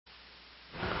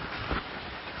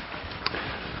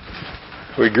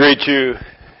We greet you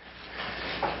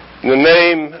in the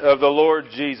name of the Lord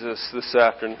Jesus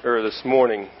this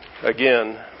morning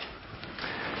again.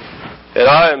 And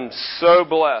I am so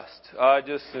blessed. I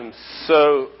just am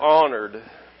so honored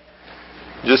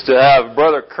just to have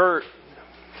Brother Kurt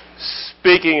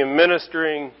speaking and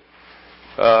ministering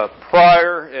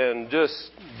prior and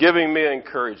just giving me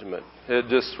encouragement. It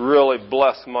just really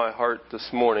blessed my heart this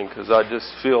morning because I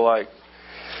just feel like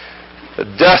a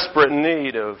desperate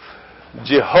need of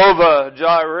Jehovah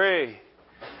Jireh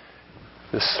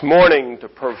this morning to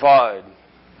provide.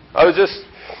 I'm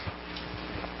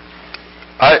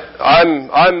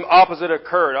opposite of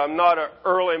Kurt. I'm not an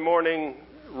early morning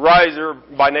riser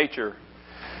by nature.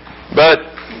 But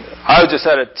I just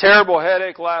had a terrible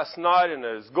headache last night and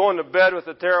I was going to bed with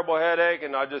a terrible headache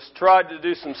and I just tried to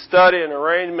do some study and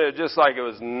arrangement. Just like it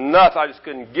was nothing. I just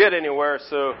couldn't get anywhere.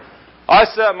 So I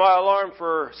set my alarm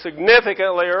for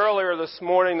significantly earlier this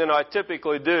morning than I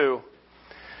typically do.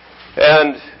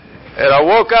 And I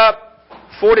woke up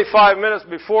 45 minutes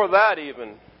before that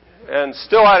even. And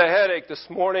still had a headache this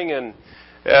morning.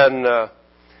 But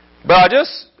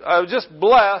I was just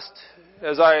blessed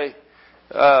as the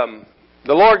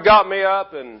Lord got me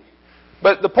up.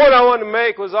 But the point I wanted to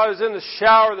make was I was in the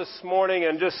shower this morning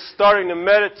and just starting to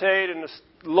meditate and the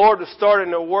Lord was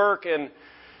starting to work. And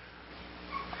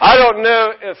I don't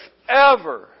know if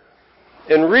ever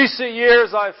in recent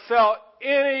years I've felt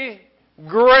any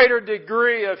greater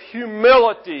degree of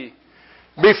humility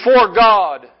before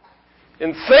God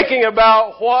in thinking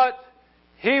about what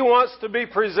He wants to be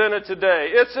presented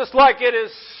today. It's just like it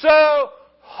is so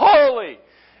holy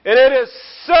and it is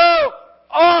so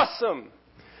awesome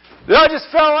that I just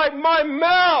felt like my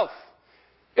mouth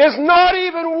is not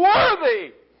even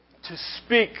worthy to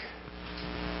speak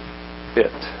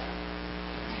it.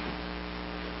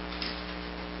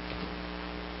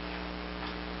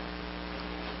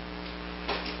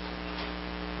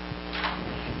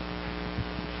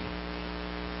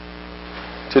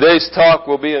 Today's talk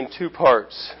will be in two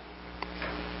parts.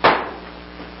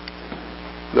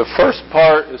 The first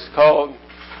part is called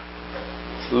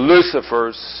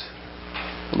Lucifer's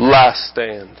Last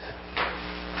Stand.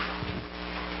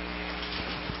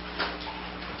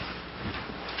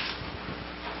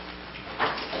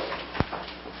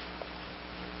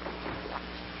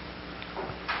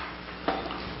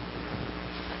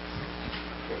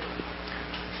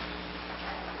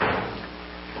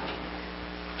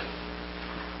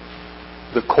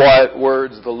 The quiet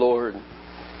words of the Lord.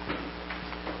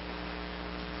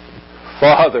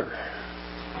 Father,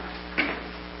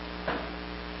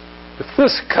 if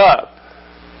this cup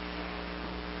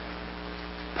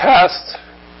passed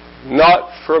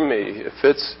not from me, if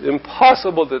it's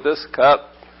impossible that this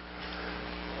cup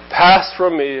pass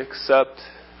from me except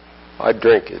I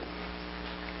drink it,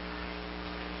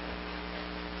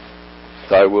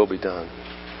 thy will be done.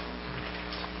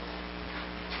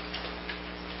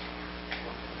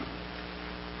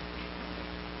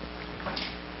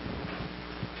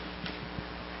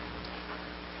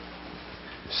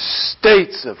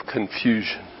 States of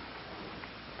confusion.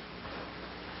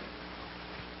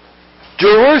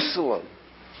 Jerusalem,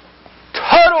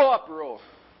 total uproar.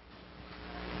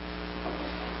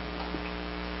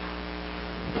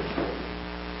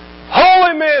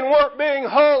 Holy men weren't being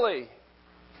holy.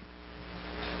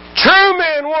 True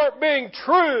men weren't being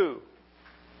true.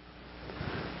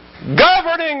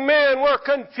 Governing men were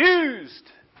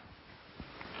confused.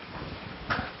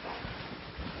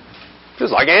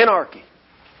 Just like anarchy.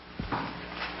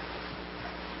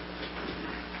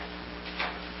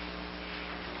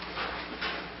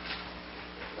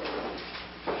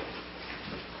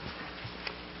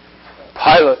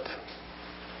 Pilate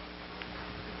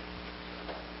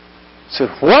said,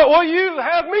 "What will you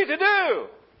have me to do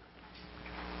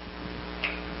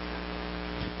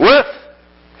with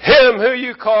him who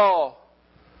you call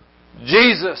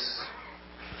Jesus,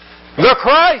 the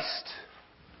Christ?"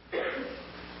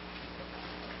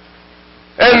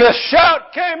 And the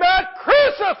shout came out,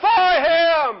 "Crucify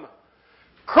him!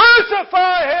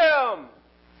 Crucify him!"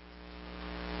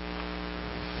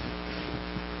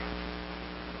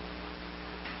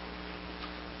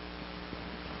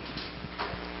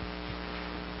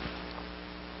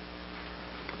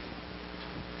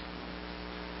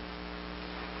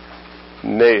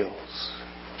 Nails,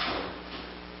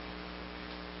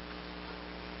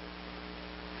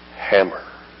 hammer,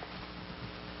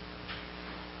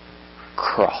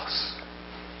 cross.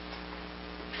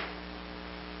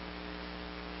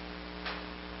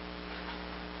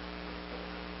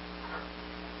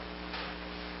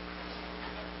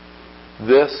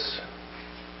 This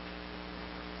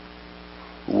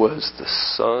was the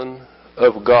Son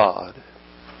of God,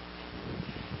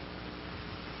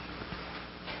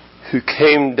 who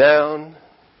came down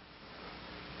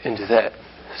into that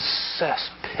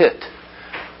cesspit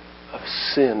of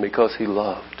sin because He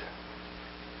loved.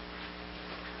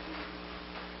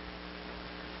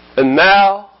 And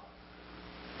now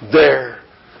they're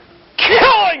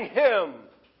killing Him.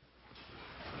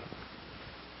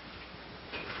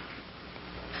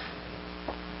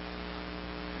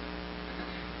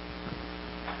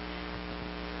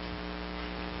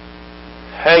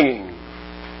 Hanging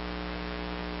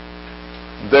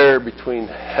there between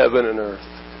heaven and earth.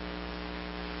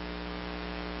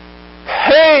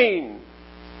 Pain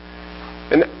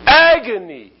and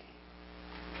agony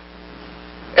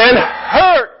and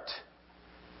hurt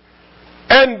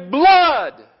and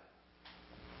blood.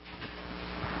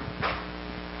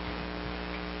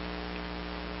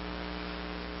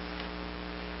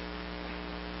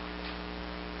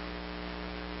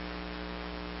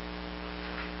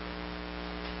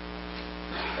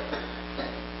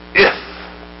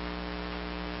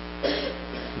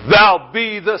 Thou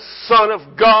be the Son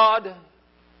of God,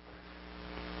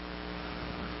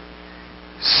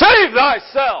 save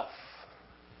thyself.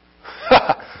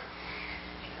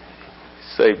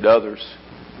 Saved others.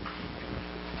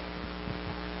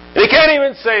 He can't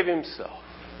even save Himself.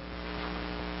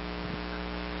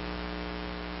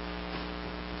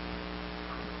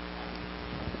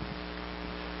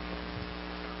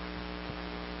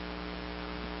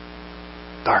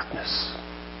 Darkness.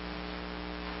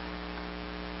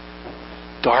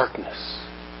 Darkness.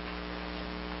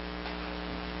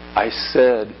 I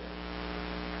said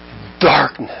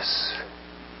darkness.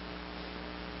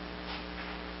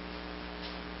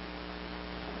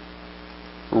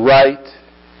 Right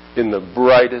in the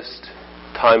brightest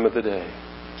time of the day.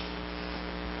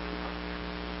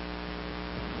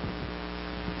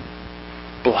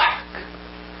 Black.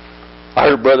 I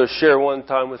heard a brother share one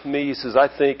time with me. He says, I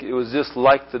think it was just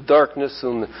like the darkness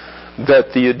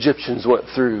that the Egyptians went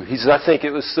through. He says, I think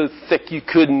it was so thick you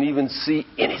couldn't even see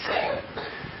anything.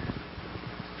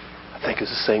 I think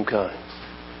it's the same kind.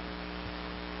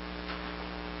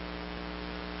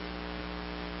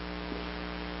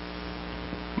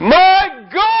 My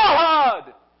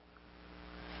God!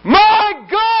 My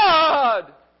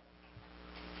God!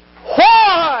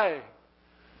 Why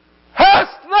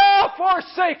hast thou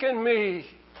forsaken me?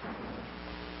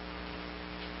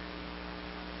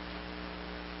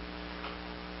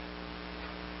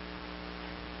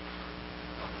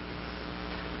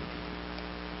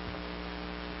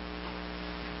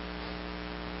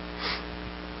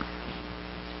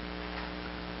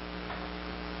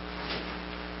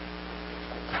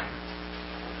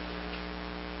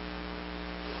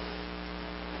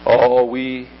 All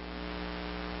we,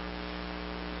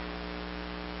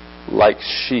 like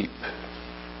sheep.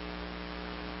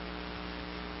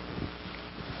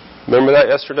 Remember that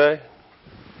yesterday?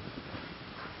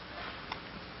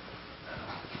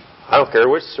 I don't care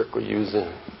which circle you was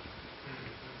in.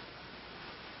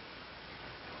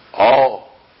 All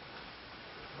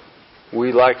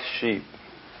we, like sheep,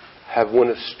 have went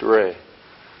astray.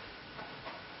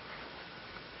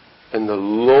 And the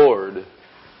Lord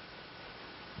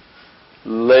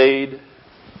laid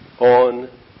on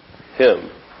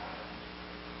Him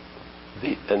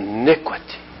the iniquity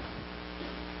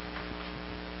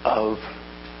of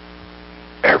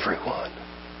everyone.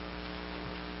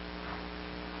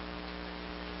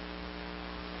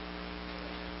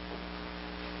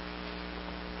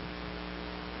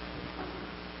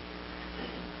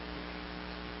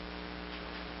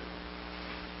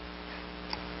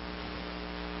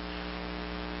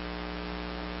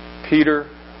 Peter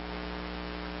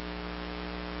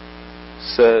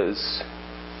says,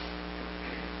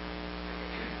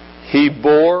 He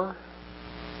bore,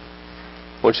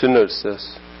 I want you to notice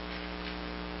this,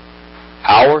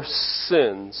 our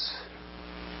sins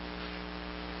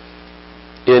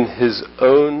in His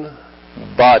own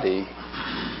body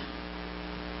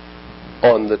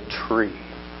on the tree.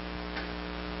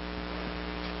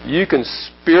 You can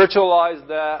spiritualize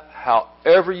that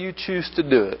however you choose to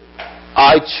do it.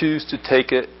 I choose to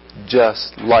take it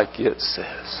just like it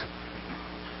says.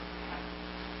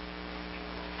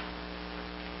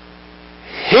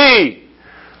 He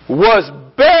was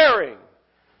bearing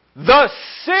the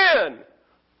sin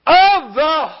of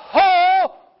the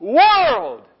whole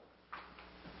world.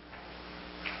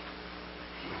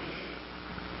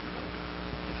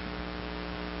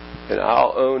 And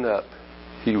I'll own up,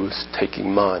 He was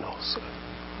taking mine also.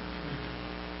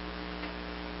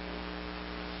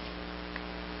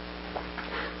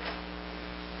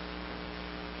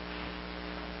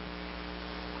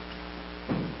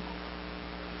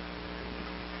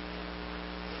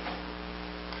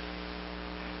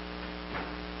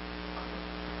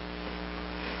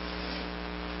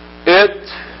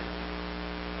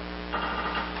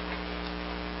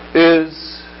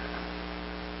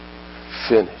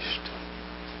 finished.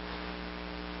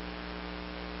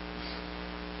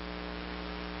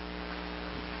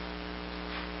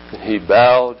 And he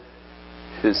bowed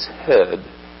his head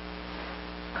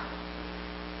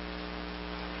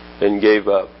and gave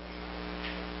up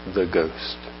the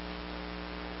ghost.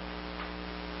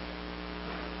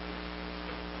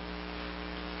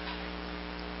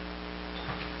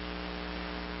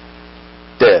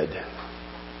 Dead.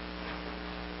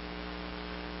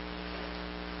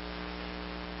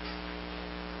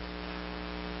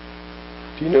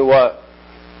 Do you know what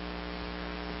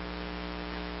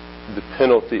the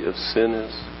penalty of sin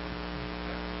is?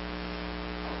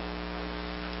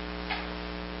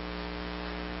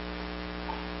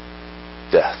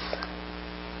 Death.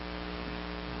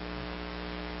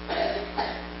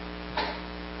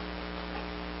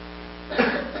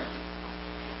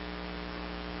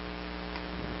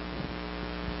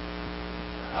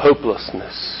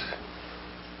 Hopelessness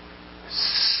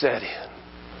set in.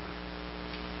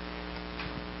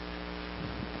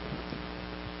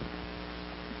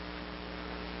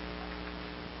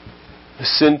 The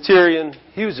centurion,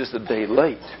 he was just a day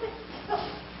late.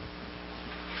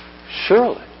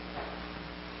 Surely,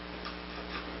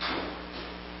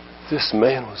 this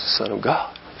man was the Son of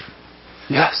God.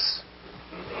 Yes.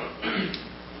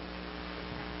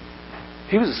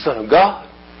 He was the Son of God.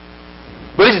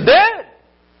 But he's dead.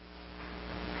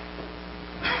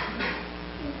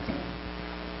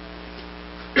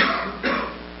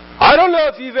 I don't know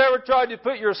if you've ever tried to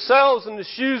put yourselves in the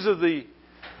shoes of the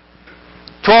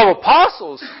 12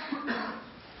 apostles.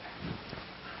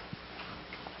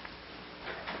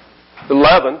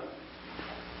 11.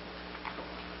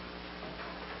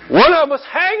 One of them was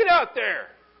hanging out there.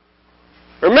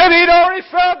 Or maybe he'd already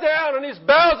fell down and his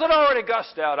bowels had already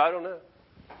gushed out. I don't know.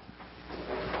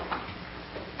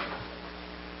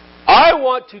 I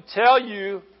want to tell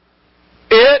you,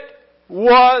 it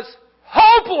was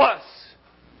hopeless.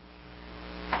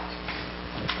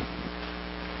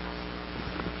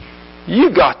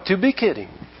 You got to be kidding.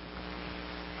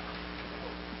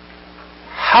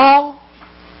 How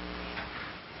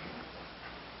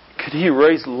could he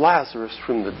raise Lazarus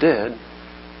from the dead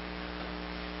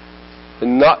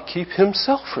and not keep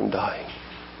himself from dying?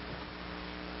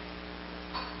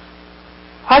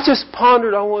 I just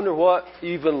pondered, I wonder what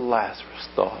even Lazarus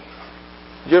thought.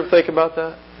 Did you ever think about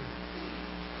that?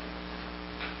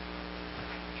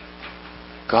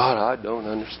 God, I don't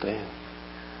understand.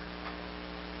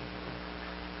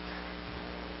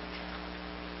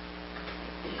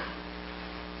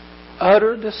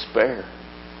 Utter despair.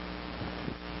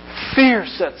 Fear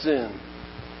sets in.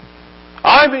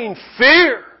 I mean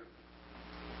fear.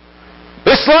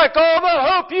 It's like all the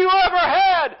hope you ever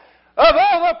had, of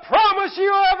all the promise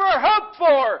you ever hoped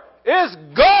for, is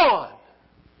gone.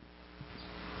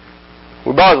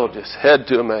 We might as well just head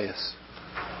to Emmaus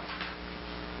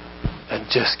and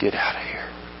just get out of here.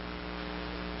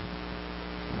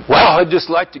 Well, I'd just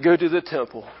like to go to the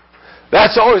temple.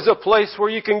 That's always a place where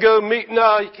you can go meet.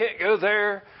 No, you can't go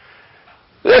there.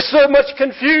 There's so much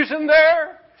confusion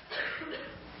there.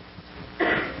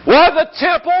 Well, the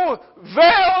temple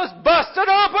veil is busted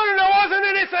open and there wasn't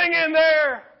anything in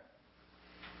there.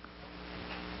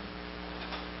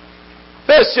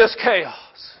 It's just chaos.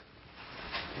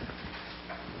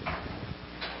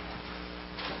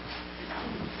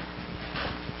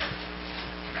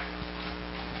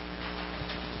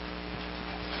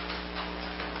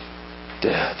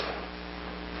 Dead.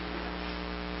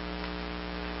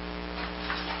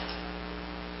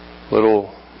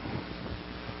 Little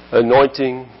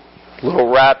anointing,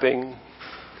 little wrapping.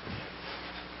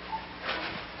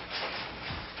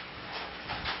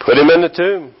 Put him in the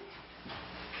tomb.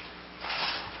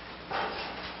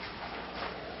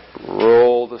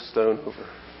 Roll the stone over.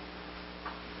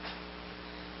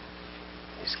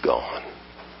 He's gone.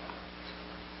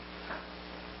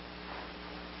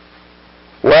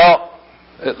 Well,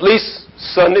 at least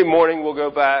Sunday morning we'll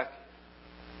go back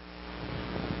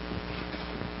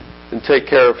and take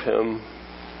care of him.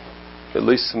 At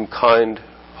least some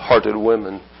kind-hearted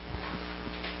women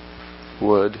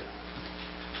would.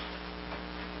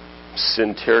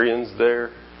 Centurions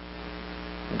there,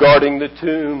 guarding the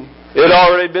tomb. It had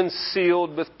already been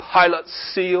sealed with Pilate's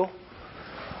seal.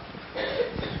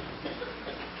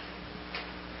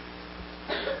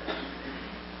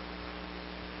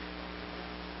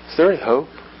 Is there any hope?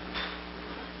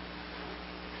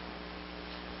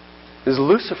 Is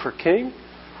Lucifer king?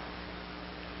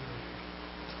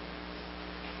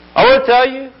 I want to tell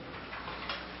you,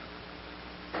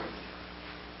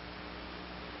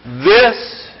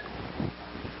 this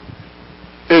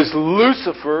is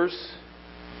Lucifer's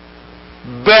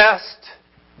best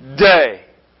day.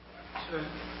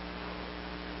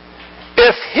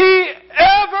 If he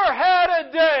ever had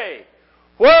a day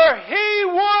where he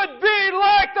would be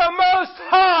like the Most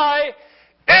High,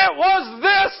 it was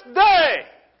this day.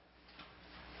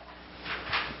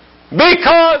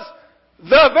 Because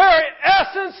the very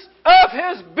essence of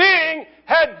his being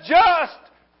had just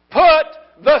put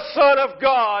the Son of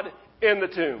God in the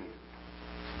tomb.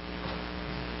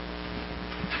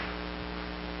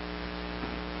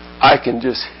 I can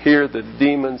just hear the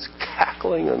demons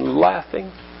cackling and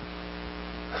laughing.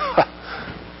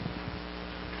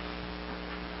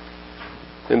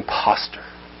 Imposter.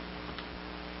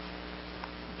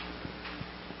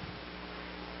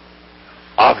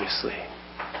 Obviously,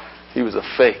 he was a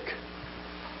fake.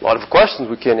 A lot of questions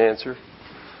we can't answer.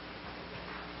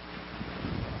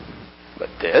 But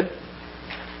dead?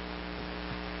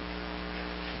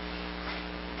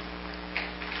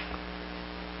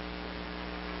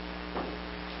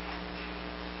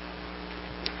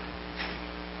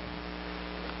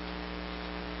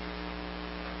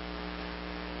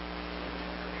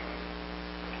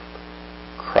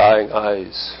 Crying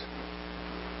eyes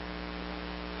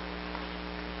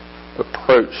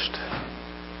approached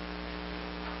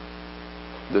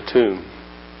the tomb.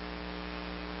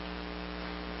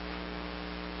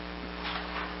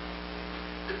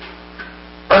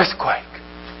 Earthquake.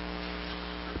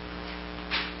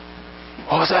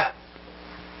 What was that?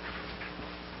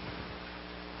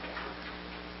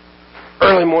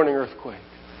 Early morning earthquake.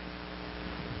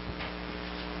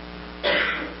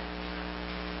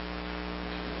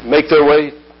 Make their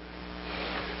way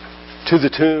to the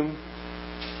tomb.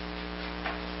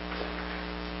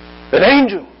 An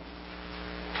angel,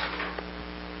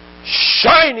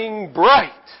 shining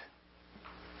bright,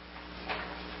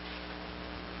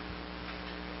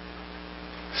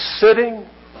 sitting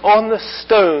on the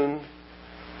stone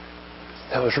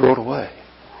that was rolled away.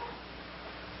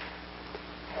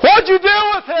 What'd you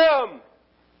do with him?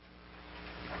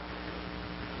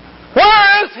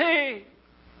 Where is he?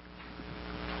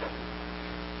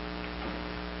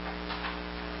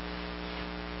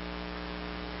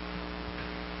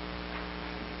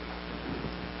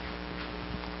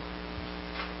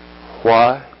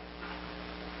 Why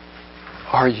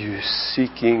are you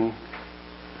seeking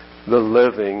the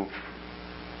living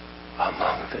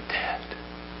among the dead?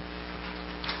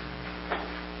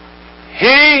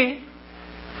 He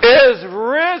is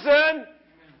risen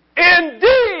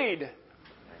indeed.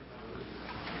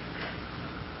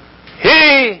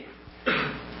 He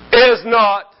is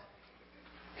not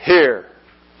here.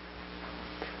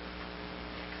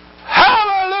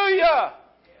 Hallelujah!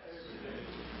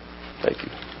 Thank you.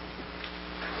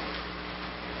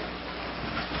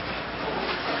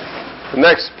 The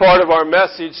next part of our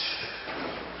message,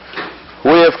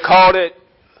 we have called it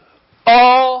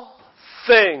All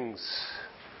Things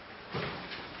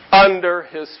Under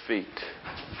His Feet.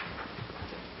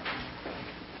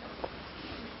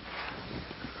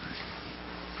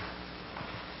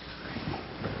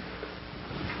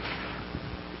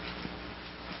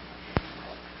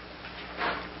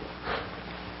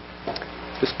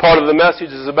 This part of the message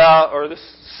is about, or this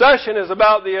session is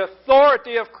about the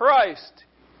authority of Christ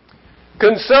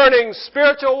concerning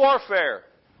spiritual warfare.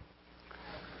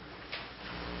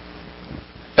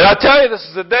 And I tell you, this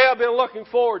is the day I've been looking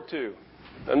forward to.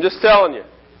 I'm just telling you.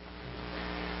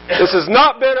 This has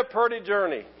not been a pretty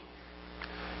journey.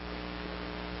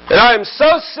 And I am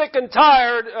so sick and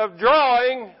tired of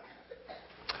drawing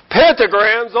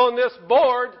pentagrams on this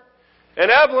board,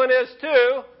 and Evelyn is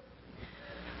too,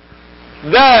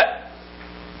 that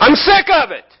I'm sick of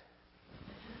it.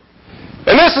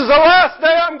 And this is the last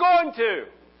day I'm going to.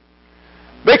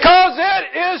 Because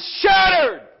it is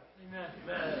shattered.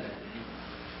 Amen.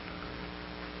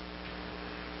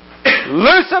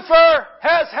 Lucifer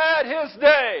has had his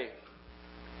day.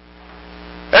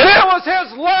 And it was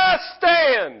his last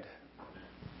stand.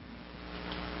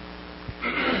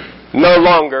 No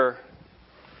longer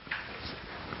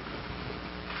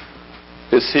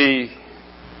is he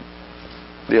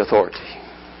the authority.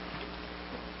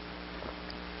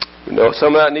 We know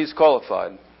some of that needs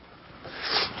qualified,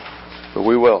 but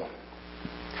we will.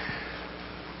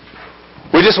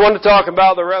 We just want to talk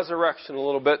about the resurrection a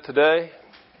little bit today,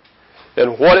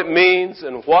 and what it means,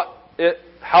 and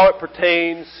how it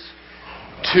pertains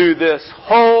to this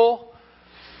whole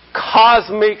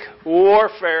cosmic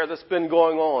warfare that's been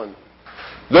going on,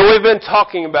 that we've been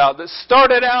talking about, that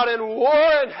started out in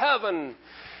war in heaven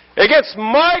against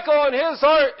Michael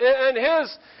and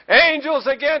his angels,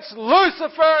 against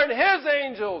Lucifer and his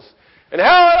angels, and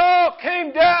how it all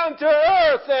came down to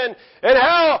earth, and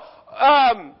how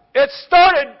it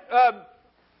started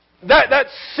that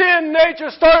sin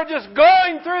nature started just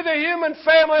going through the human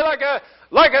family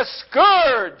like a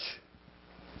scourge.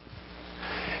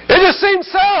 It just seemed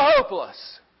so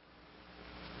hopeless.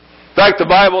 In fact, the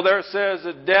Bible there says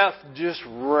that death just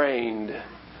reigned.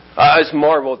 I just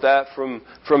marvel at that from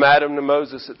Adam to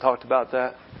Moses. It talked about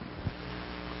that.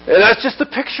 And that's just the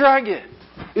picture I get.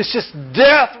 It's just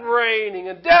death reigning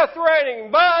and death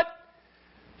reigning. But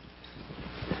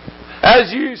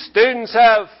as you students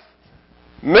have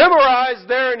memorized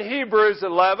there in Hebrews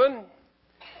 11,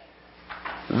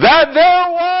 that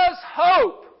there was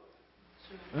hope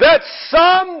that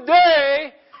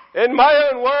someday, in my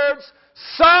own words,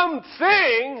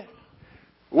 something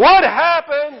would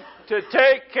happen to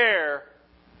take care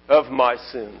of my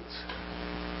sins.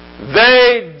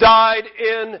 They died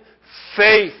in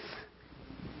faith.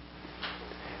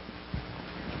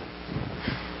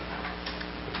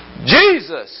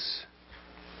 Jesus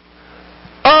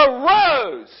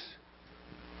arose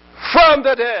from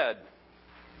the dead.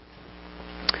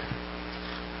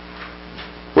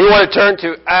 We want to turn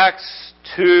to Acts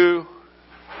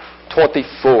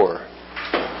 2:24.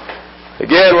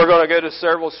 Again, we're going to go to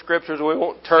several scriptures. We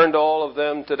won't turn to all of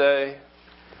them today.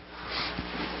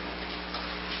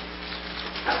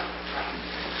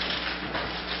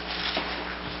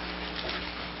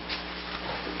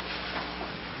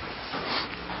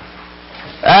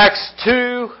 Acts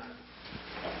 2.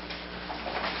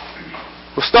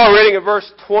 We'll start reading at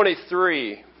verse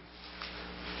 23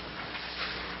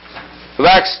 of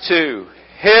Acts 2.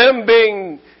 Him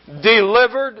being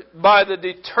delivered by the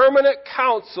determinate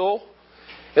counsel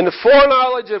and the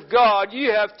foreknowledge of God,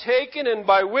 you have taken, and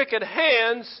by wicked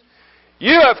hands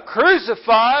you have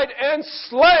crucified and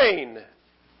slain.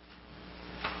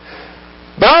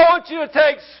 But I want you to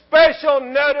take special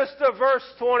notice to verse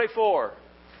 24.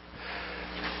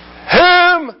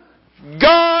 Whom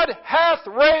God hath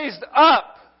raised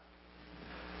up,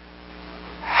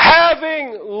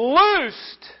 having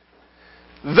loosed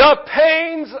the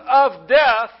pains of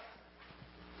death,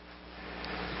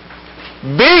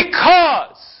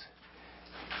 because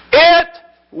it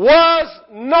was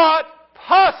not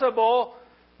possible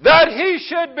that he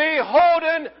should be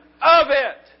holden of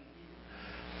it,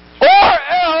 or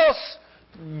else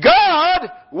God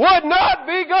would not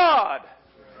be God.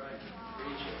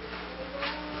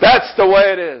 That's the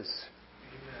way it is.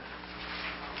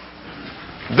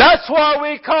 That's why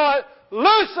we call it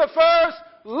Lucifer's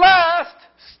last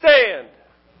stand.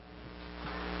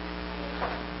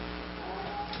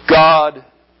 God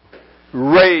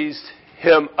raised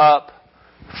him up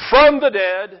from the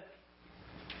dead,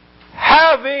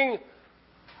 having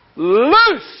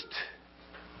loosed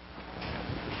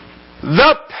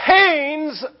the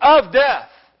pains of death.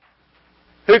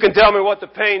 Who can tell me what the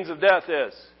pains of death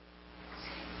is?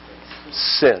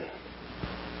 Sin.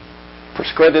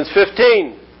 1 Corinthians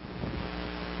 15.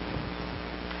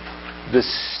 The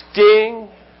sting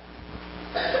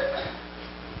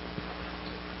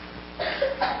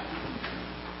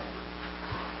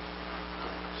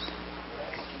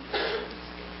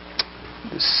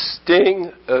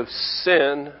of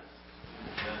sin.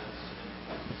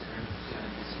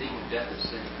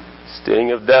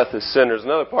 Sting of death is sin. There's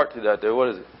another part to that there. What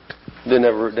is it? Didn't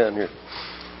have it written down here.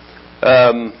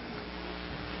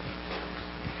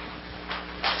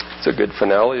 It's a good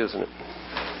finale, isn't it?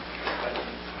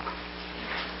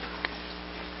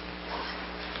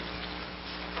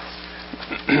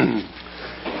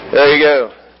 There you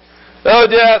go. O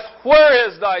death, where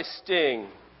is thy sting?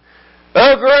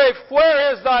 O grave,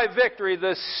 where is thy victory?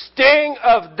 The sting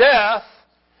of death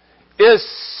is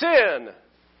sin.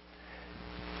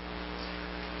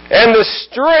 And the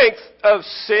strength of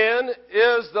sin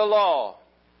is the law.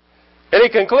 And he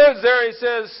concludes there, he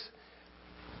says,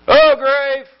 O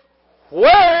grave,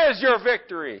 where is your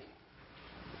victory?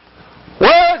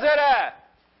 Where is it at?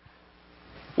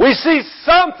 We see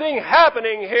something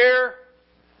happening here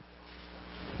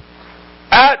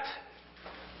at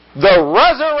the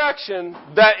resurrection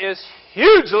that is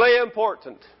hugely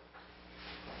important.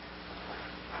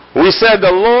 We said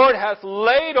the Lord hath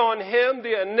laid on him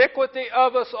the iniquity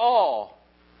of us all.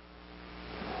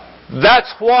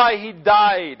 That's why he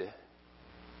died.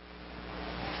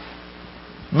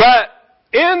 But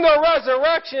in the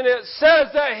resurrection it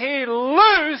says that he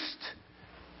loosed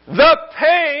the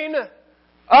pain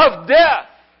of death.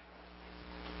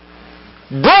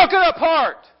 Broke it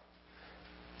apart.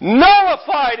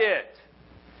 Nullified it.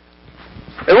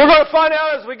 And we're going to find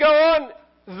out as we go on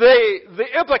the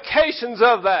implications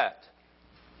of that.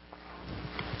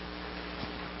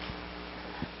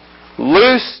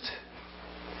 Loosed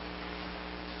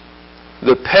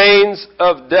the pains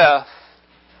of death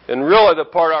And really the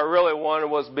part I really wanted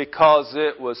was because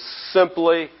it was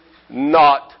simply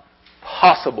not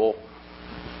possible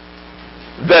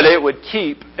that it would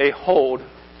keep a hold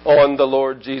on the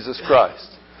Lord Jesus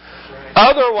Christ.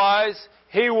 Otherwise,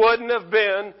 He wouldn't have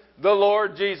been the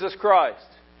Lord Jesus Christ.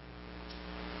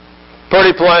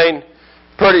 Pretty plain,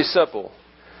 pretty simple.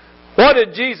 What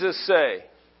did Jesus say?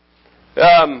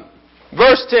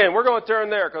 Verse 10, we're going to turn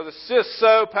there because it's just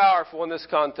so powerful in this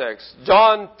context.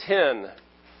 John 10.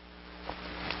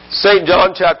 St.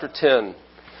 John chapter 10.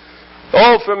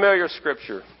 Old familiar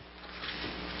scripture.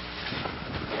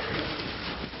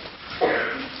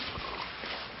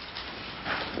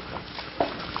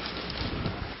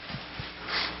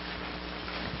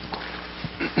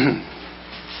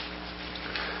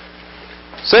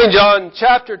 St. John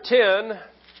chapter 10,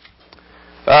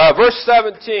 verse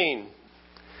 17.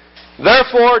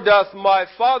 Therefore doth my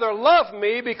Father love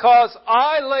me, because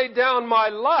I lay down my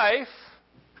life,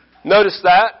 notice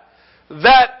that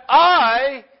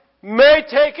I may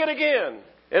take it again.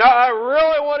 And I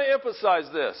really want to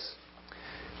emphasize this.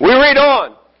 We read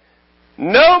on.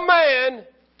 No man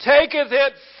taketh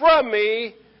it from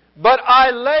me, but I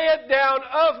lay it down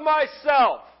of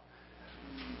myself.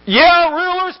 Yeah,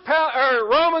 Romans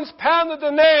pounded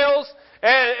the nails,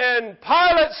 and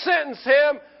Pilate sentenced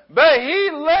Him, but He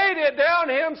laid it down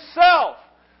Himself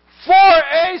for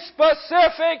a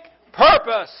specific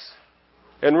purpose.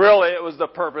 And really, it was the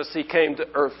purpose He came to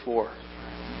earth for.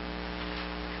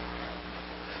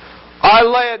 I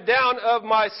lay it down of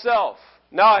myself.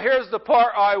 Now, here's the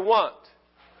part I want.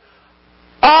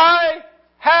 I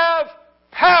have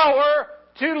power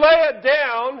to lay it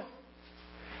down,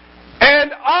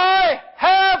 and I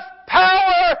have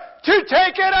power to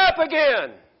take it up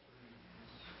again.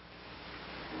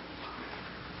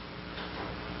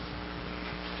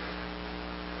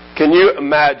 Can you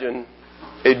imagine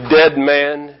a dead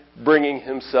man bringing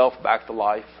himself back to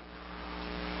life?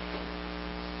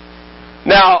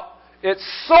 Now, it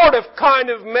sort of, kind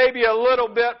of, maybe a little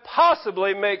bit,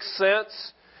 possibly makes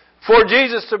sense for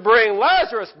Jesus to bring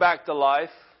Lazarus back to life.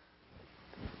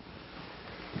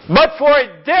 But for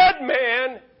a dead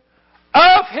man,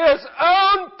 of his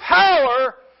own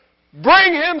power,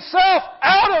 bring himself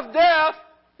out of death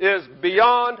is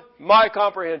beyond my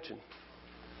comprehension.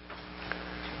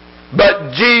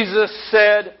 But Jesus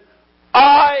said,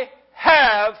 I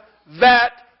have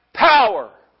that power.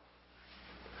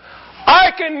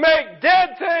 I can make dead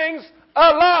things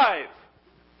alive.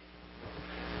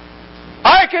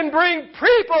 I can bring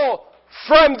people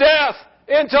from death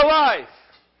into life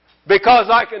because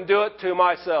I can do it to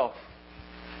myself.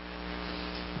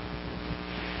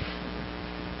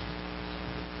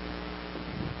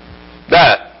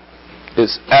 That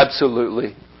is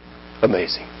absolutely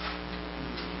amazing.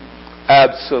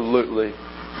 Absolutely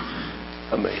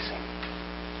amazing.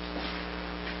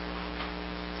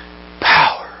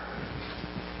 Power.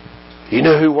 You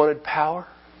know who wanted power?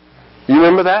 You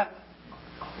remember that?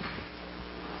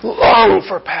 Longed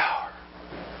for power.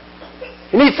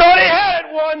 And he thought he had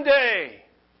it one day.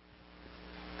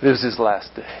 But it was his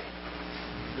last day.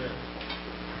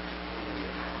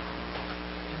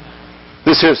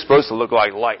 This here is supposed to look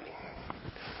like lightning.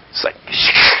 It's like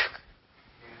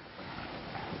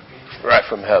right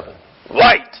from heaven.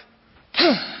 Light!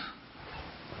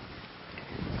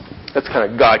 That's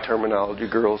kind of guy terminology,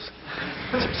 girls.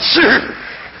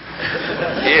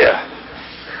 Yeah.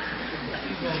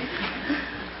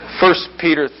 1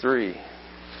 Peter 3.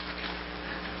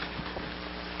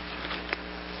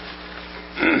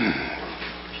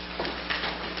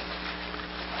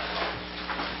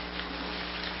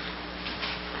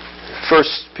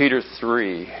 First Peter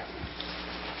 3.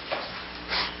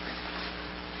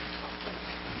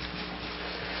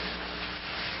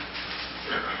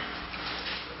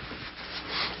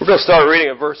 We're going to start reading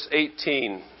at verse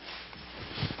 18.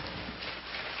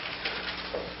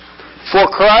 For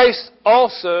Christ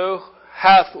also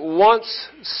hath once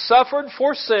suffered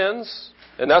for sins,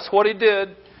 and that's what He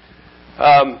did.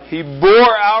 He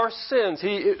bore our sins.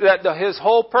 His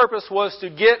whole purpose was to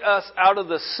get us out of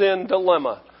the sin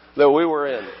dilemma that we were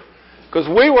in. Because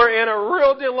we were in a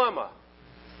real dilemma.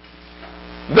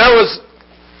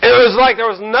 It was like there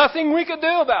was nothing we could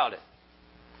do about it.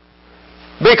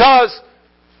 Because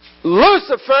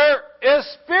Lucifer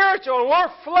is spiritual and we're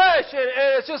flesh, and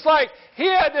it's just like he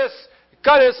had this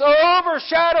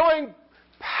overshadowing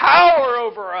power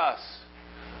over us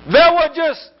that would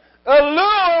just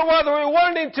allure, whether we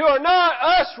wanted him to or not,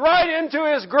 us right into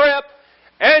his grip,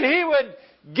 and he would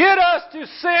get us to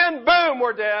sin. Boom,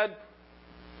 we're dead.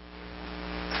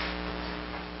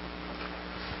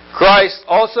 Christ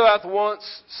also hath once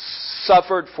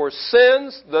suffered for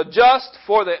sins, the just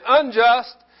for the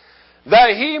unjust,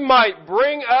 that He might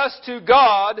bring us to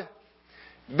God,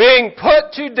 being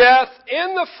put to death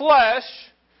in the flesh,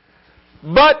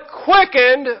 but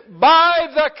quickened by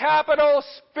the capital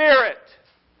Spirit.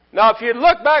 Now, if you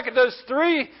look back at those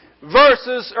 3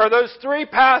 verses, or those 3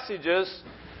 passages,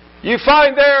 you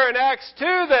find there in Acts 2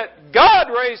 that God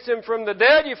raised Him from the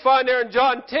dead. You find there in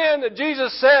John 10 that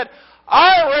Jesus said,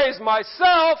 I raised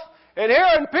myself. And here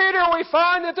in Peter we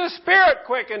find that the Spirit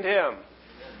quickened Him.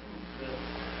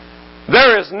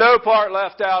 There is no part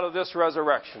left out of this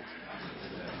resurrection.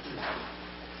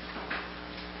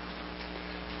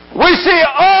 We see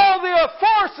all the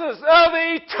forces of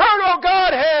the eternal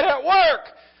Godhead at work,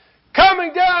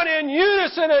 coming down in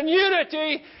unison and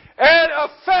unity and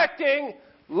affecting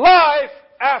life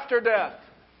after death.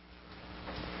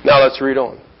 Now let's read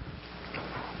on.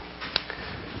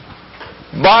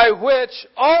 By which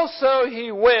also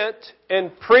He went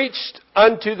and preached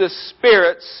unto the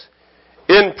spirits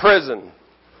in prison,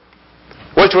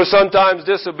 which were sometimes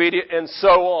disobedient, and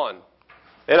so on.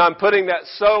 And I'm putting that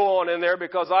so on in there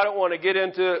because I don't want to get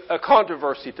into a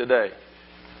controversy today.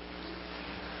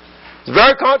 It's a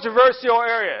very controversial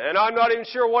area, and I'm not even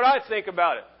sure what I think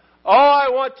about it. All I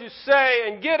want to say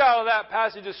and get out of that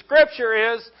passage of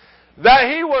Scripture is that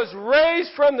He was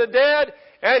raised from the dead,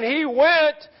 and He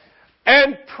went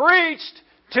and preached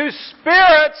to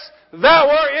spirits that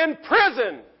were in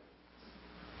prison.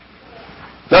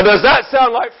 Now, does that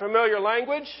sound like familiar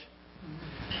language?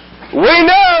 We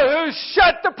know who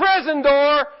shut the prison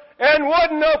door and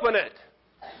wouldn't open it.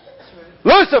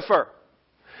 Lucifer.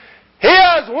 He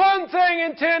has one thing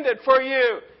intended for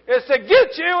you, is to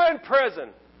get you in prison.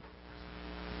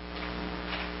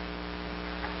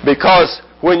 Because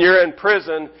when you're in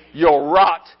prison, you'll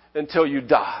rot until you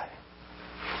die.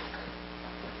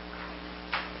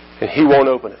 And he won't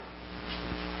open it.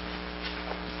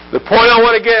 The point I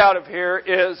want to get out of here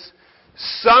is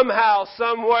somehow,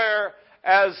 somewhere,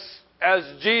 as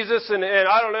Jesus, and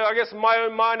I don't know, I guess in my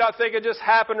own mind I think it just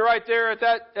happened right there at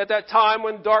that time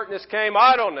when darkness came.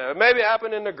 I don't know. Maybe it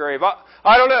happened in the grave.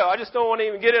 I don't know. I just don't want to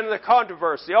even get into the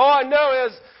controversy. All I know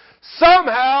is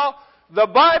somehow the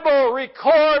Bible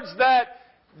records that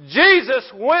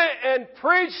Jesus went and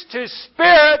preached to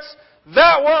spirits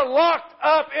that were locked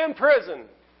up in prison.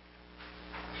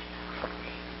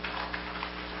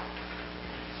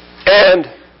 And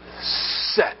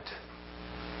set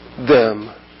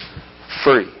them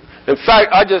free. In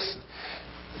fact,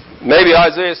 maybe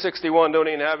Isaiah 61 don't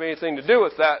even have anything to do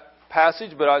with that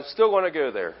passage, but I'm still going to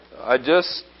go there.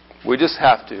 We just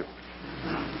have to.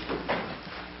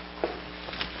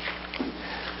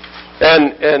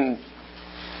 And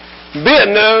be it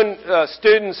known,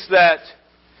 students, that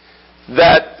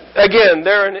again,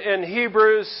 they're in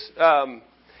Hebrews.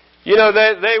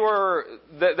 They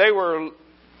were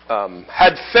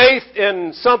had faith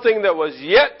in something that was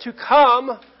yet to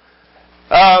come.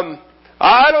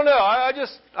 I don't know.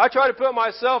 I try to put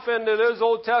myself into those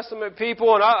Old Testament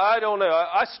people, and I don't know.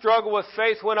 I struggle with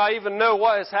faith when I even know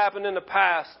what has happened in the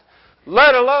past,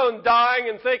 let alone dying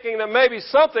and thinking that maybe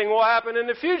something will happen in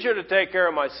the future to take care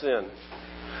of my sin.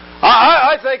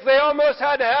 I think they almost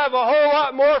had to have a whole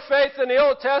lot more faith in the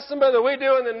Old Testament than we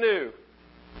do in the New.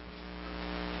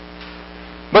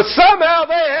 But somehow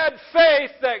they had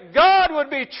faith that God would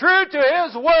be true to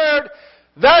His Word,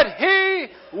 that He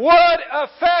would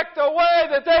effect a way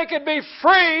that they could be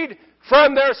freed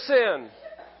from their sin.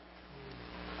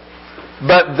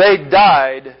 But they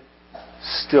died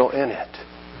still in it.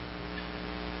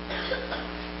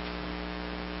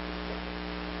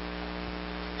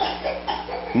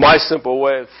 My simple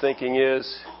way of thinking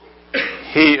is,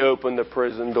 He opened the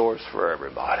prison doors for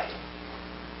everybody.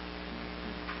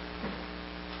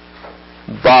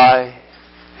 By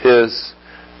His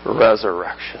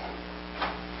resurrection.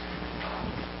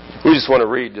 We just want to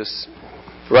read this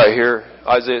right here,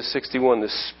 Isaiah 61. The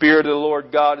Spirit of the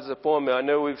Lord God is upon me. I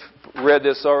know we've read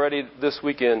this already this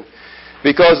weekend.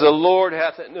 Because the Lord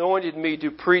hath anointed me to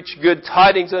preach good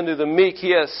tidings unto the meek. He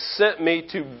has sent me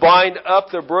to bind up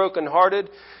the brokenhearted.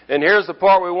 And here's the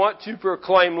part we want: to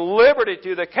proclaim liberty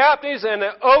to the captives and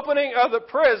the opening of the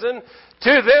prison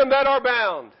to them that are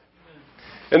bound.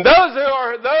 And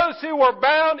those who were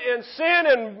bound in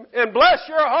sin, and bless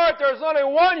your heart, there's only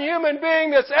one human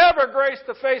being that's ever graced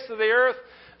the face of the earth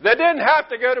that didn't have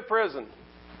to go to prison.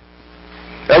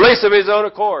 At least of his own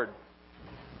accord.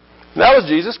 And that was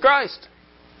Jesus Christ.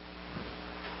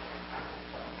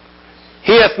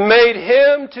 He hath made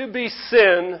Him to be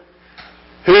sin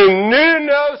who knew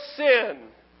no sin.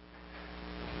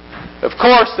 Of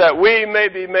course, that we may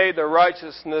be made the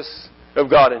righteousness of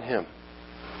God in Him.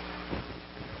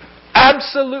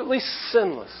 absolutely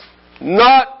sinless.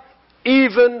 Not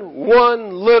even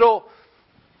one little,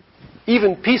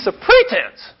 even piece of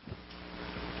pretense.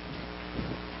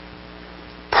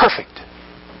 Perfect.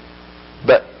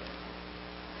 But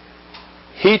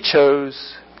he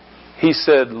chose, he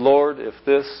said, Lord, if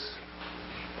there's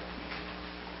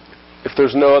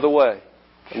no other way,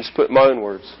 I'm just putting my own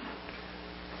words,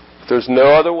 if there's no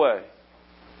other way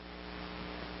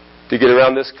to get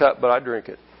around this cup but I drink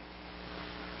it,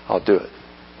 I'll do it.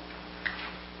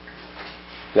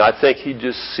 Now I think he'd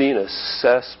just seen a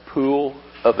cesspool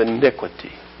of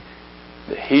iniquity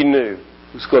that he knew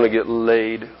was going to get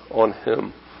laid on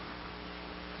him.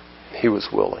 He was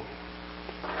willing.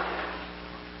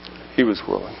 He was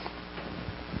willing.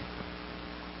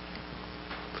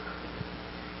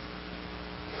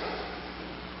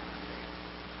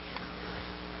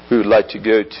 We would like to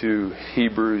go to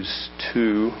Hebrews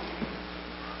 2.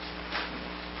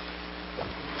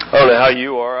 I don't know how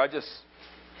you are.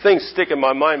 Things stick in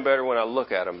my mind better when I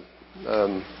look at them.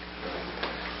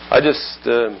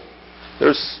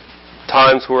 There's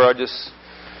times where I just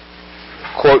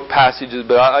quote passages,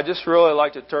 but I just really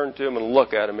like to turn to them and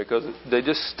look at them because they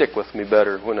just stick with me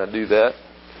better when I do that.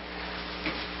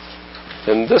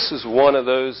 And this is one of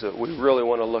those that we really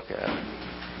want to look at.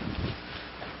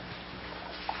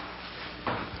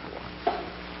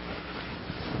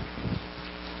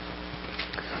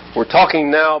 We're talking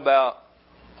now about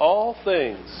all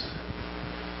things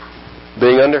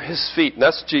being under His feet. And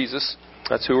that's Jesus.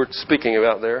 That's who we're speaking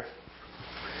about there.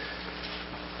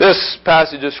 This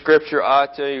passage of Scripture, I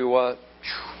tell you what,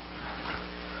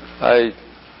 I'm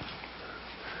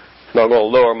not going to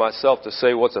lower myself to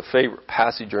say what's a favorite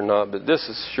passage or not, but this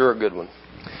is sure a good one.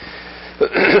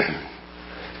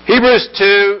 Hebrews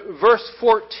 2, verse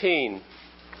 14.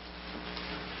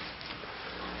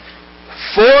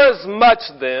 Forasmuch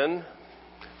then,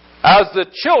 as the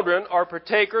children are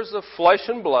partakers of flesh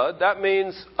and blood, that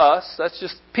means us, that's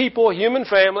just people, human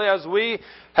family, as we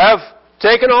have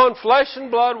taken on flesh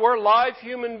and blood, we're live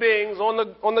human beings on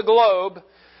the globe.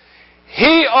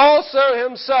 He also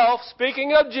himself,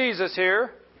 speaking of Jesus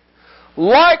here,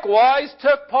 likewise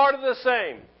took part of the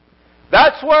same.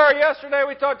 That's where yesterday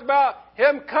we talked about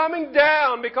Him coming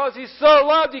down because He so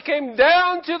loved, He came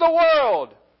down to the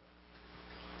world.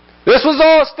 This was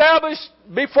all established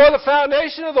before the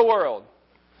foundation of the world.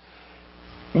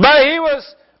 But He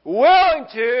was willing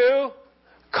to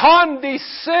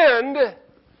condescend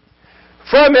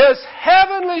from His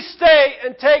heavenly state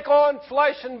and take on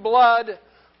flesh and blood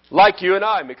like you and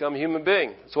I, become a human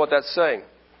being. That's what that's saying.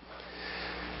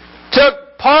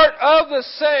 Took part of the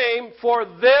same for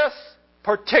this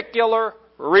particular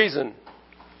reason.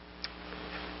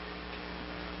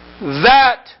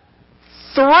 That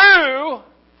through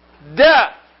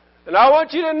death. And I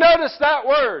want you to notice that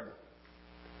word.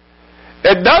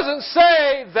 It doesn't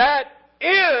say that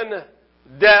in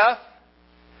death.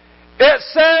 It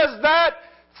says that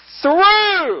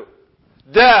through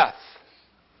death.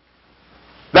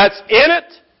 That's in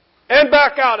it and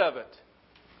back out of it.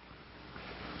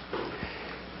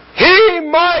 He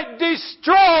might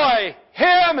destroy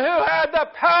him who had the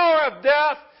power of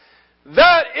death.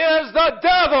 That is the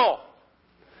devil.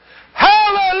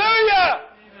 Hallelujah!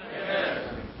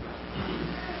 Amen.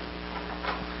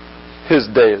 His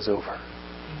day is over.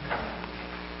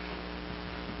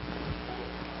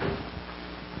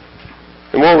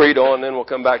 And we'll read on, then we'll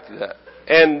come back to that.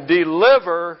 And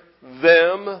deliver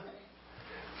them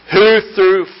who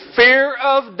through fear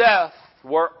of death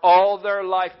were all their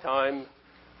lifetime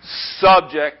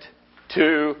subject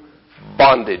to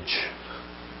bondage.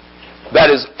 That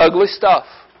is ugly stuff.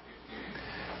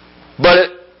 But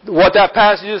what that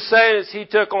passage is saying is He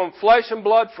took on flesh and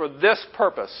blood for this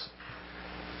purpose.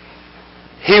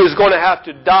 He was going to have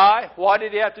to die. Why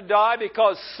did He have to die?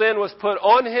 Because sin was put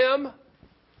on Him.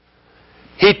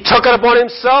 He took it upon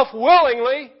Himself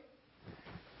willingly.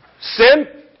 Sin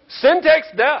takes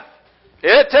death.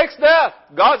 It takes death.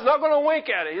 God's not going to wink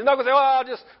at it. He's not going to say, I'll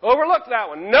just overlook that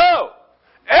one. No.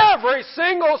 Every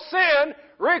single sin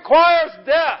requires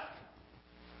death.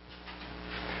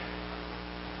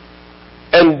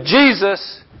 And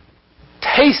Jesus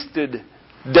tasted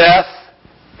death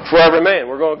for every man.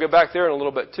 We're going to get back there in a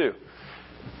little bit too.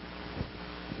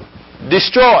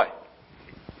 Destroy.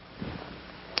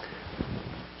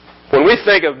 When we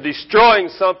think of destroying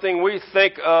something, we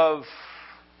think of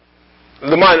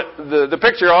the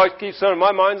picture always keeps on in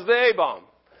my mind is the A-bomb.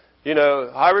 You know,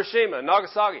 Hiroshima,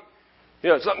 Nagasaki. You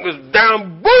know, something goes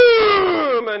down,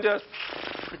 boom, and just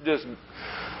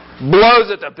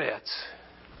blows it to bits.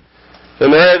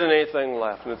 And there isn't anything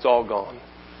left, and it's all gone.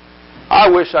 I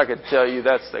wish I could tell you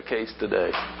that's the case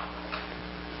today.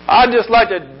 I'd just like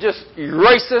to just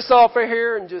erase this off of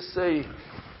here and just say,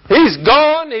 He's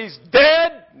gone, He's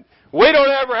dead. We don't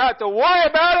ever have to worry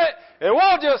about it. And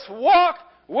we'll just walk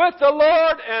with the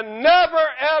Lord and never,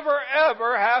 ever,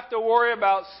 ever have to worry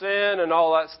about sin and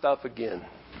all that stuff again.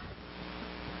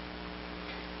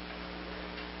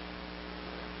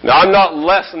 Now, I'm not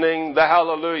lessening the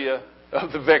hallelujah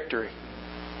of the victory.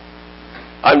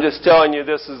 I'm just telling you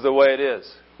this is the way it is.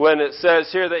 When it says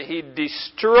here that He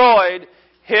destroyed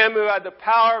him who had the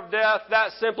power of death,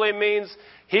 that simply means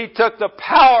He took the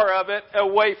power of it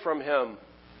away from him.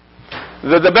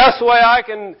 The best way I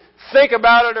can think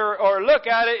about it or look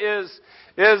at it is,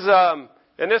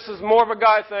 and this is more of a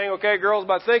guy thing, okay, girls,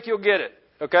 but I think you'll get it,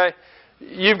 okay?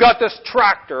 You've got this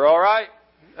tractor, all right?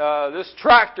 This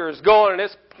tractor is going, and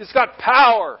it's got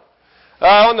power.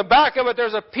 On the back of it,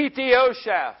 there's a PTO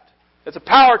shaft. It's a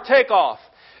power takeoff.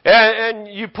 And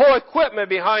you pull equipment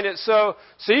behind it. So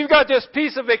you've got this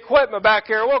piece of equipment back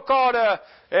here. We'll call it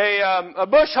a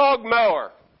bush hog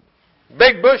mower.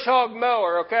 Big bush hog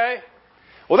mower, okay?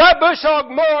 Well, that bush hog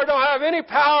mower don't have any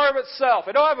power of itself.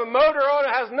 It don't have a motor on it.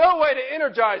 It has no way to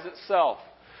energize itself.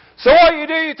 So what you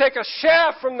do, you take a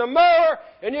shaft from the mower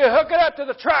and you hook it up to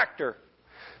the tractor.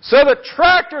 So the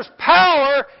tractor's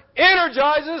power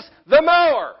energizes the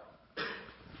mower.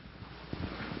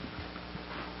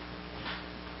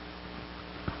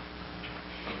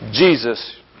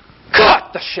 Jesus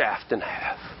cut the shaft in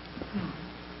half.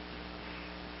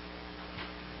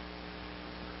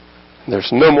 There's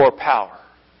no more power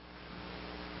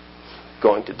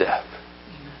going to death.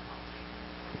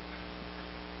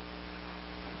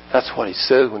 That's what He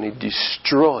said when He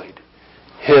destroyed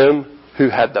him who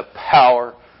had the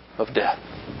power of death.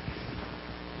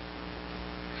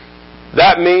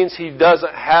 That means He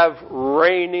doesn't have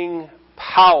reigning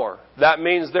power. That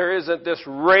means there isn't this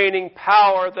reigning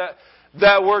power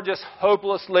that we're just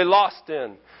hopelessly lost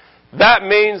in. That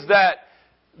means that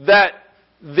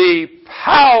the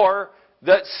power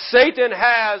that Satan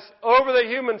has over the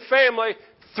human family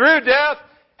through death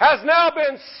has now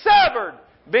been severed,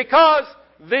 because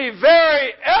the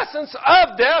very essence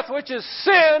of death, which is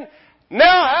sin,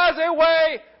 now has a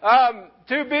way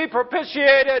to be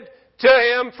propitiated to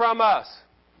Him from us.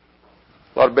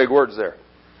 A lot of big words there.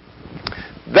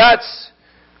 That's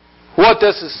what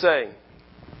this is saying.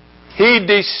 He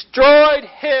destroyed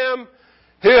him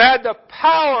who had the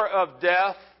power of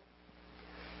death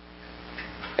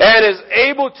and is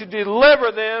able to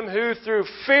deliver them who through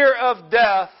fear of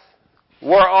death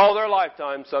were all their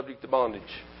lifetime subject to bondage.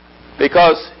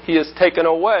 Because He has taken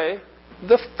away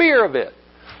the fear of it.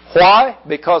 Why?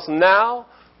 Because now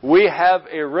we have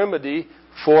a remedy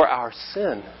for our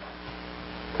sin.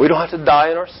 We don't have to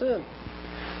die in our sin.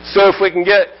 So if we can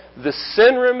get the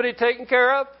sin remedy taken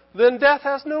care of, then death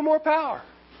has no more power.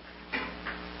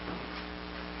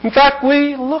 In fact,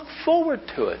 we look forward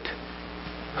to it.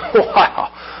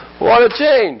 Wow, what a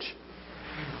change.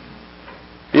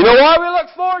 You know why we look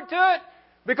forward to it?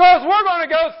 Because we're going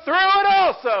to go through it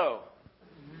also.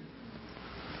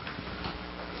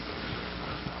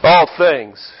 All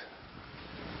things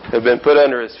have been put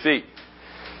under His feet.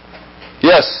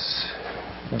 Yes,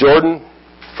 Jordan,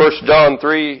 1 John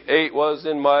 3:8 was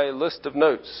in my list of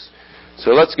notes.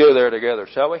 So let's go there together,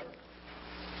 shall we?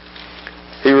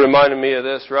 He reminded me of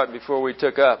this right before we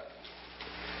took up.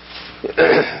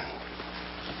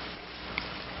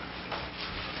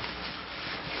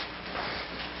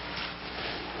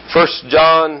 1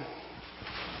 John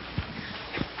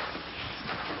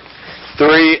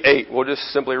 3:8. We'll just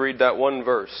simply read that one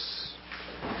verse.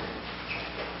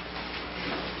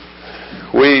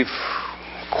 We've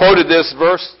quoted this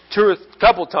verse a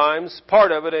couple times,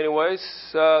 part of it anyways,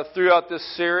 throughout this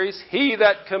series. He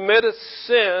that committeth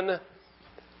sin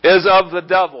is of the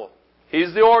devil.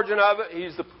 He's the origin of it.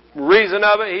 He's the reason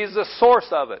of it. He's the source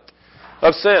of it,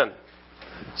 of sin.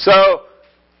 So,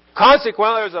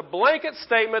 consequently, there's a blanket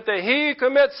statement that he who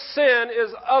commits sin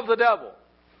is of the devil.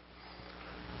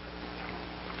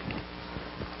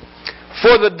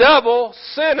 For the devil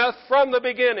sinneth from the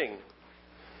beginning.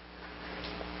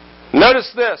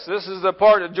 Notice this. This is the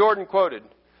part that Jordan quoted.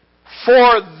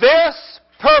 For this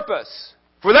purpose.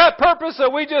 For that purpose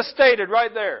that we just stated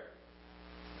right there.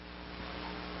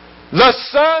 The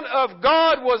Son of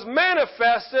God was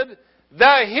manifested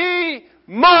that He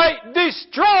might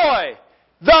destroy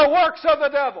the works of the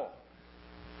devil.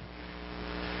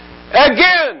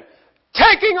 Again,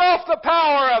 taking off the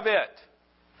power of it.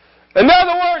 In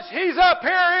other words, He's up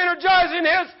here energizing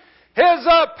His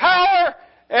power,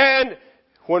 and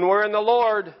when we're in the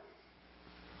Lord,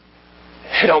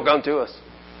 He don't come to us.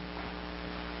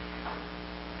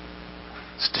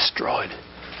 It's destroyed.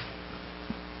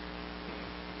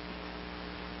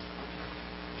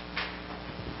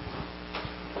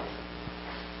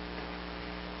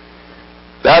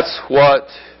 That's what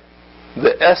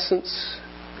the essence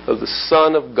of the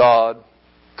Son of God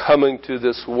coming to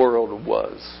this world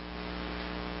was.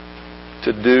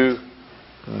 To do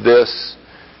this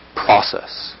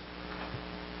process.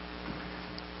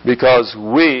 Because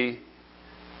we,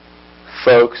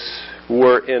 folks,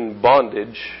 were in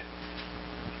bondage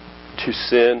to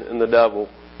sin and the devil,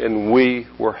 and we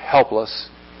were helpless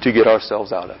to get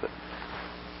ourselves out of it.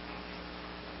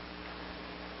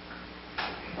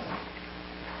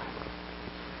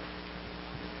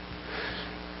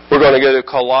 We're going to go to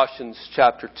Colossians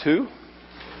chapter 2.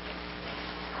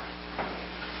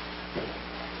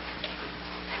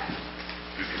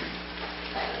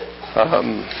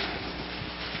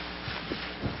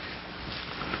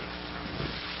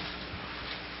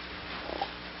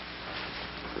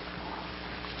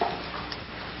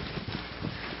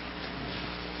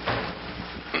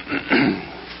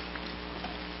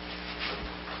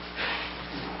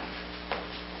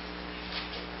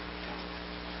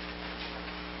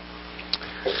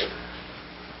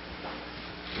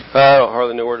 I don't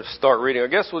hardly know where to start reading. I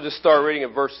guess we'll just start reading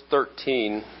at verse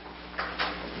 13.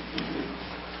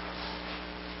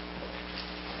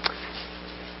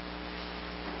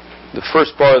 The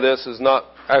first part of this is not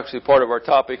actually part of our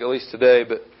topic, at least today,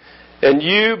 but and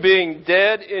you being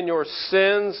dead in your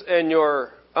sins and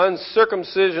your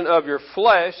uncircumcision of your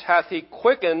flesh hath he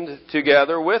quickened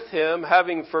together with him,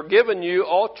 having forgiven you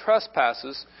all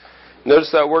trespasses.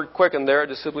 Notice that word quickened there. It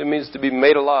just simply means to be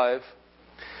made alive.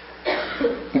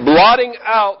 Blotting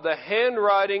out the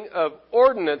handwriting of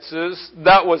ordinances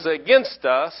that was against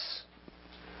us,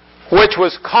 which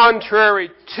was contrary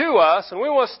to us. And we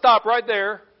want to stop right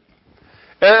there.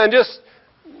 And just,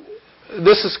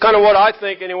 this is kind of what I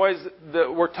think anyways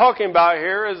that we're talking about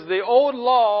here, is the old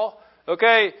law,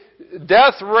 okay,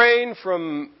 death reigned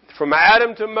from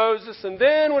Adam to Moses, and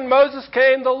then when Moses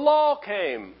came, the law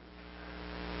came.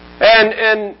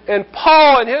 And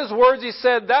Paul, in his words, he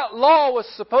said that law was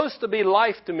supposed to be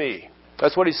life to me.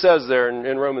 That's what he says there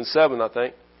in Romans 7, I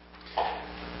think.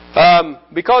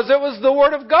 Because it was the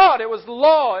Word of God. It was the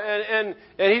law. And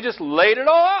he just laid it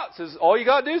all out. Says, all you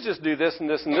got to do is just do this and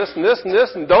this and this and this and this,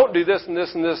 and don't do this and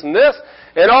this and this and this,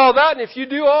 and all that. And if you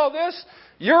do all this,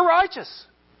 you're righteous.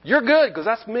 You're good, because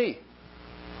that's me.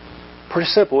 Pretty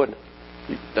simple, isn't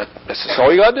it? That's just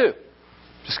all you got to do.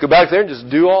 Just go back there and just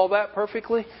do all that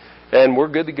perfectly, and we're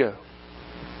good to go.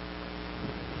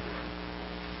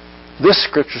 This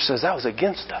scripture says that was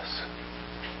against us.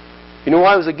 You know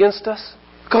why it was against us?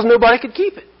 Because nobody could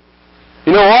keep it.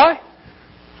 You know why?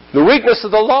 The weakness of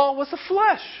the law was the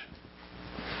flesh.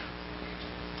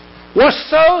 We're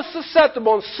so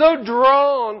susceptible and so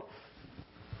drawn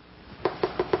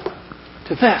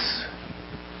to this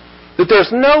that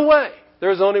there's no way.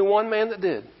 There's only one man that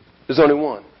did. There's only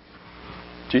one.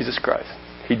 Jesus Christ.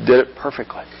 He did it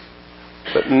perfectly.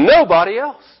 But nobody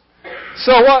else.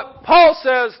 So what Paul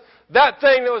says, that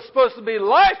thing that was supposed to be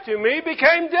life to me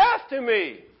became death to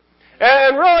me.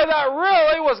 And really, that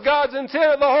really was God's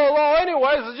intent of the whole law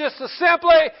anyways, was just to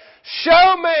simply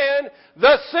show man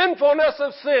the sinfulness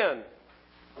of sin.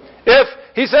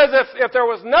 He says if there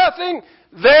was nothing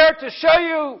there to show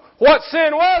you what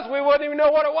sin was, we wouldn't even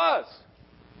know what it was.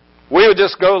 We would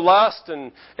just go lust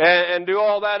and do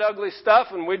all that ugly stuff,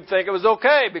 and we'd think it was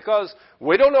okay because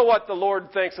we don't know what the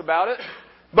Lord thinks about it.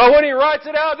 But when He writes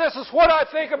it out, this is what I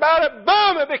think about it,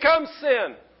 boom, it becomes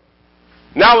sin.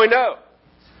 Now we know.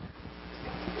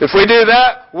 If we do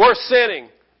that, we're sinning.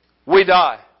 We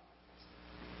die.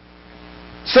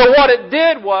 So what it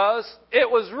did was, it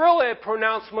was really a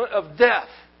pronouncement of death.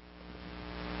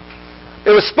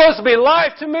 It was supposed to be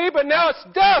life to me, but now it's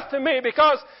death to me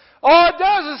because all it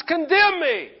does is condemn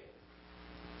me.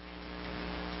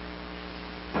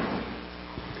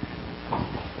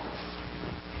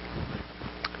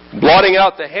 Blotting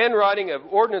out the handwriting of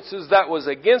ordinances that was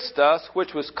against us,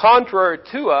 which was contrary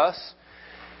to us,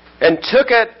 and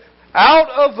took it out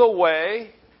of the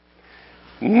way,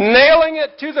 nailing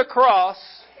it to the cross,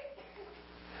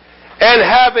 and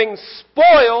having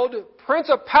spoiled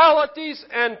principalities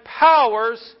and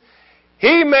powers,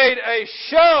 He made a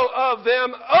show of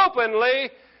them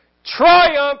openly,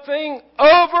 triumphing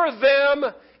over them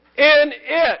in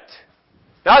it.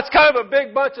 Now, it's kind of a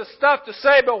big bunch of stuff to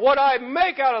say, but what I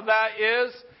make out of that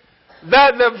is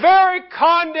that the very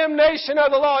condemnation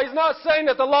of the law, He's not saying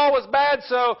that the law was bad,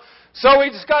 so we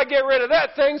just got to get rid of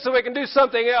that thing so we can do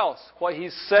something else. What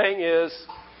He's saying is,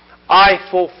 I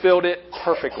fulfilled it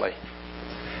perfectly.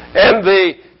 And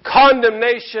the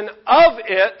condemnation of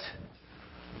it,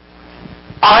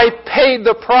 I paid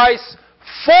the price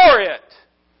for it.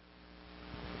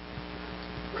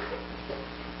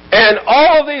 and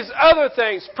all these other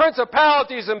things,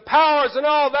 principalities and powers and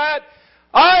all that,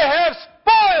 I have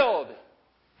spoiled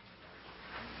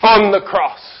on the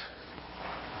cross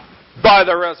by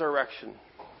the resurrection.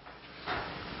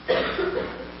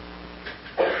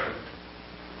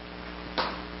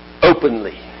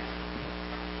 Openly.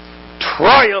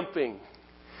 Triumphing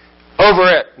over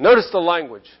it. Notice the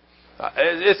language.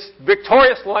 It's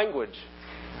victorious language.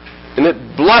 And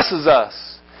it blesses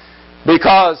us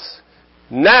because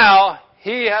now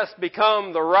He has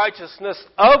become the righteousness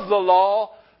of the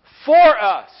law for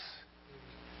us.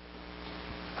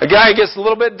 Again, it gets a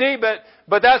little bit deep,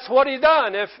 but that's what He's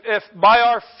done. If by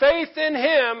our faith in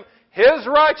Him, His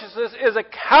righteousness is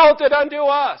accounted unto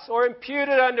us or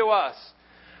imputed unto us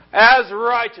as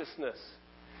righteousness.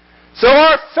 So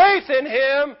our faith in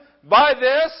Him by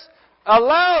this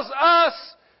allows us,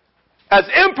 as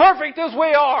imperfect as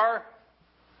we are,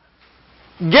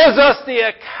 gives us the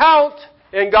account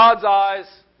in God's eyes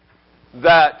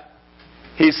that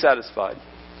He's satisfied.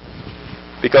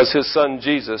 Because His Son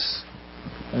Jesus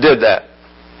did that.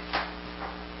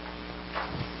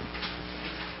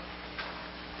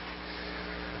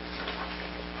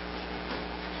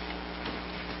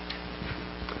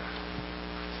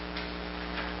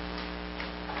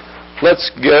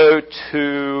 Let's go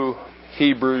to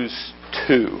Hebrews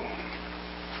 2.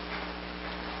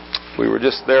 We were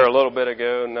just there a little bit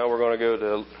ago, and now we're going to go to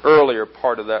the earlier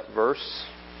part of that verse.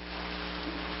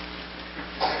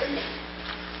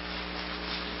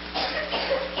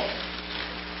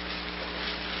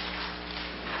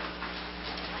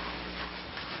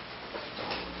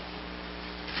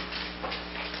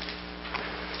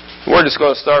 We're just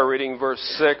going to start reading verse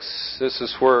 6. This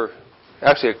is where,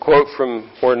 actually a quote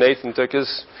from where Nathan took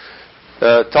his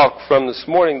talk from this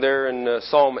morning there in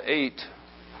Psalm 8.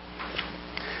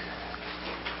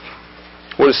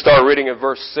 We'll just start reading at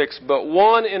verse 6. But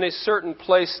one in a certain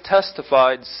place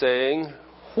testified, saying,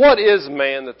 What is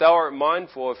man that thou art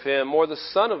mindful of him, or the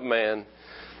son of man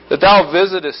that thou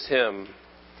visitest him?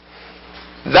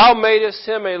 Thou madest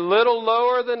him a little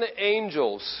lower than the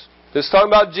angels. This is talking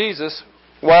about Jesus.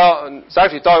 Well, it's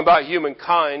actually talking about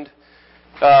humankind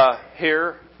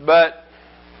here, but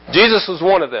Jesus was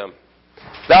one of them.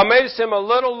 Thou madest him a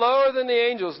little lower than the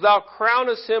angels. Thou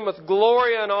crownest him with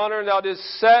glory and honor, and thou didst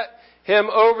set him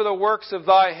over the works of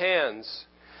thy hands.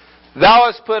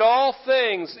 Thou hast put all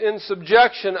things in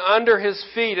subjection under his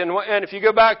feet. And if you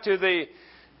go back to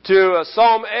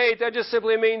Psalm 8, that just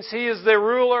simply means he is the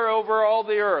ruler over all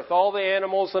the earth, all the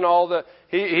animals and all the.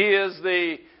 He is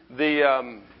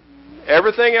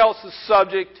everything else is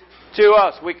subject to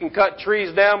us. We can cut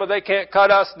trees down, but they can't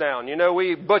cut us down. You know,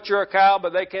 we butcher a cow,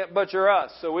 but they can't butcher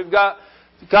us. So we've got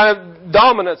kind of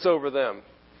dominance over them.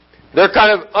 They're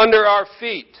kind of under our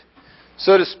feet,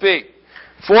 so to speak.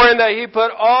 For in that He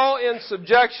put all in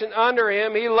subjection under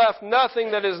Him, He left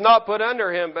nothing that is not put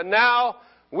under Him. But now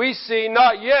we see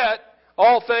not yet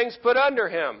all things put under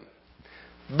Him.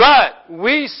 But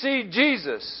we see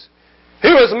Jesus,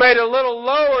 who was made a little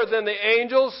lower than the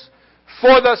angels,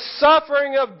 for the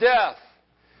suffering of death,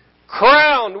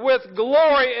 crowned with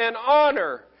glory and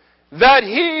honor, that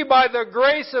He, by the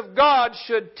grace of God,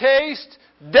 should taste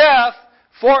death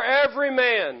for every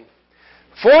man.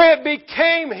 For it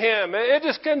became Him, it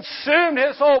just consumed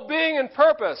His whole being and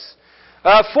purpose,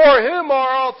 for whom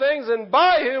are all things, and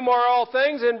by whom are all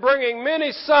things, in bringing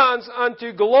many sons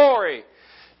unto glory,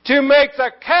 to make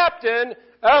the captain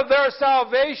of their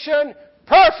salvation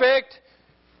perfect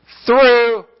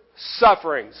through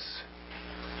sufferings.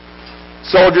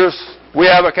 Soldiers, we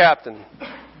have a captain.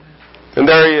 And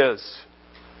there he is.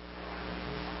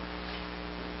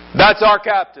 That's our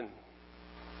captain.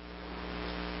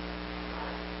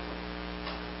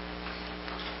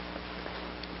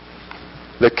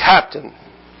 The captain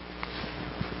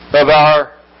of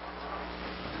our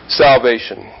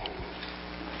salvation.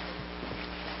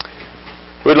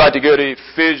 We'd like to go to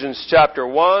Ephesians chapter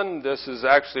 1. This is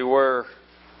actually where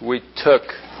we took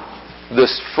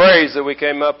this phrase that we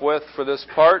came up with for this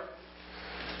part.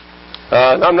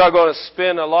 I'm not going to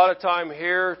spend a lot of time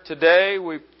here today.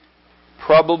 We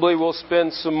probably will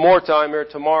spend some more time here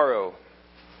tomorrow.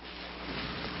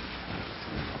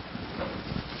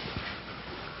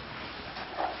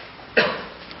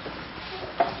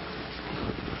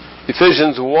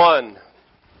 Ephesians 1.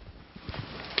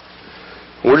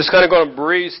 We're just kind of going to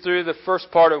breeze through the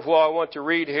first part of what I want to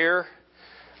read here.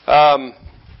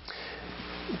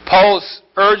 Paul's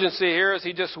urgency here is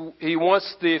he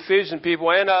wants the Ephesian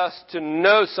people and us to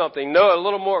know something, know it a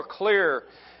little more clear.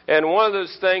 And one of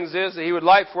those things is that he would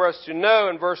like for us to know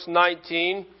in verse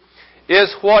 19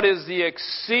 is what is the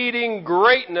exceeding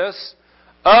greatness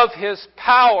of His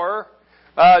power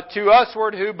to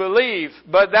usward who believe.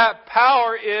 But that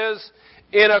power is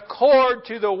in accord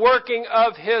to the working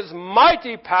of His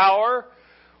mighty power,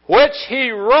 which He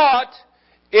wrought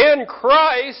in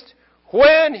Christ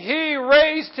when He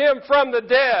raised Him from the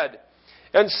dead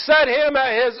and set Him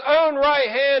at His own right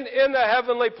hand in the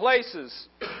heavenly places.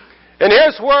 And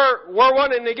here's where we're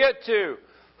wanting to get to.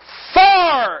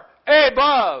 Far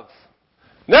above.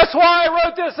 And that's why I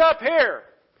wrote this up here.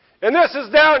 And this is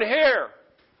down here.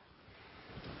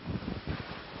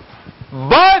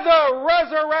 By the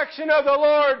resurrection of the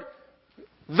Lord,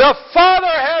 the Father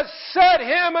has set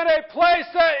Him in a place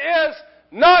that is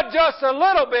not just a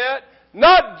little bit,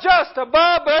 not just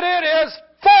above, but it is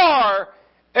far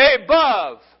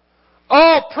above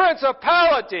all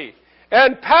principality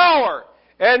and power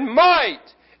and might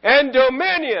and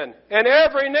dominion and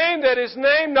every name that is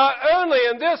named, not only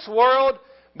in this world,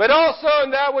 but also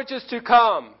in that which is to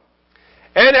come.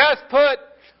 And hath put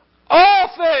all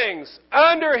things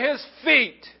under His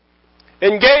feet,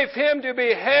 and gave Him to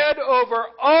be head over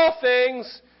all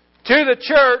things to the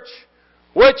church,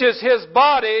 which is His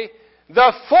body,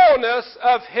 the fullness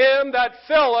of Him that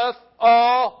filleth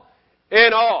all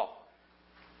in all.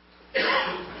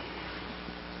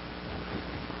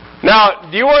 Now,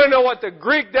 do you want to know what the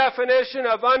Greek definition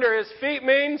of under His feet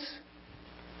means?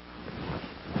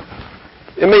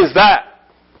 It means that.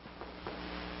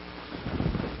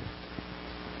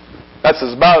 That's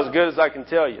about as good as I can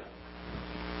tell you.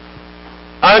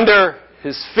 Under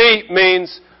His feet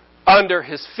means under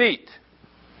His feet.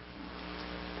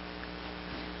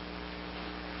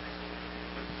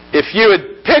 If you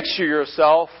would picture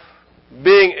yourself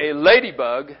being a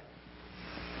ladybug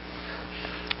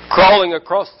crawling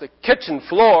across the kitchen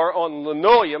floor on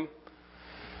linoleum,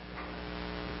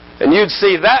 and you'd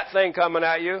see that thing coming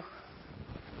at you,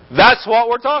 that's what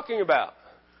we're talking about.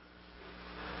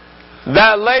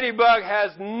 That ladybug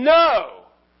has no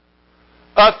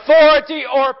authority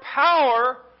or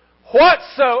power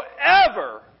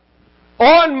whatsoever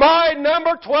on my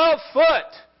number 12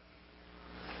 foot.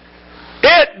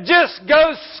 It just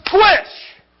goes squish.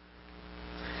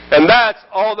 And that's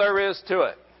all there is to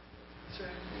it.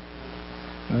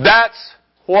 That's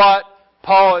what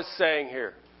Paul is saying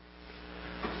here.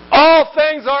 All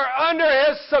things are under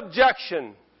His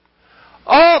subjection.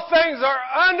 All things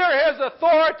are under His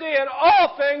authority, and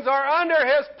all things are under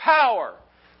His power.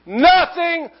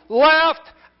 Nothing left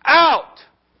out.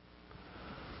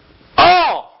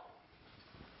 All.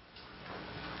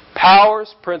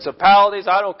 Powers, principalities,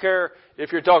 I don't care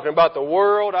if you're talking about the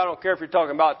world, I don't care if you're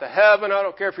talking about the heaven, I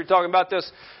don't care if you're talking about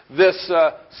this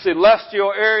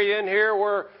celestial area in here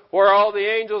where all the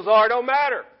angels are, don't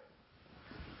matter.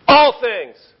 All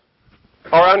things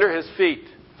are under His feet,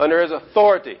 under His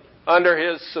authority, under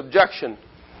His subjection.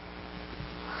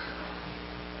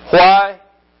 Why?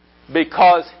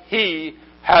 Because He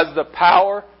has the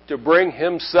power to bring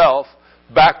Himself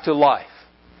back to life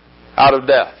out of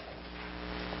death.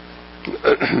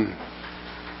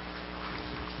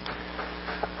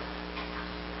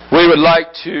 We would like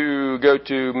to go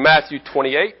to Matthew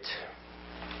 28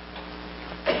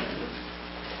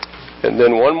 and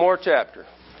then one more chapter,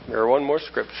 or one more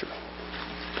scripture.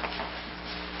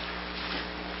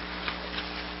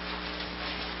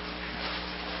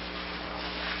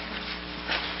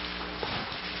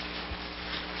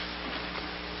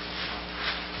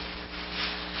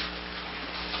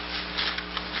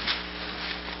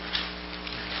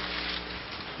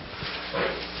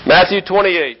 Matthew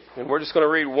 28, and we're just going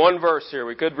to read one verse here.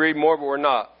 We could read more, but we're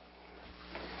not.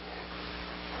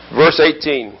 Verse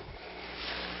 18.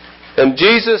 And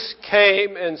Jesus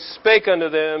came and spake unto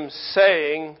them,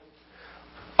 saying,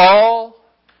 All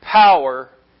power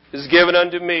is given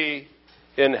unto me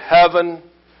in heaven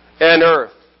and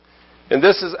earth. And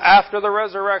this is after the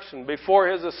resurrection, before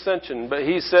His ascension. But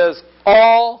He says,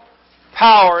 all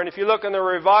power. And if you look in the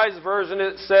Revised Version,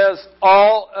 it says,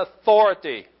 all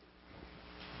authority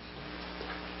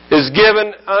is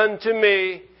given unto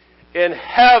me in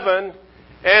heaven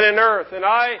and in earth. And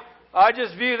I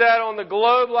just view that on the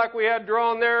globe like we had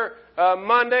drawn there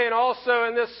Monday, and also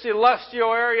in this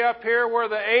celestial area up here where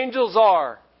the angels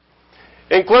are,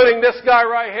 including this guy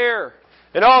right here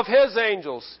and all of his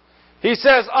angels. He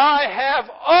says, I have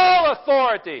all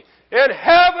authority in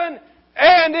heaven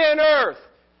and in earth.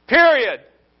 Period.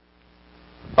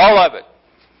 All of it.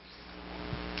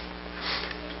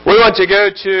 We want to go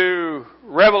to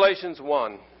Revelations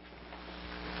 1.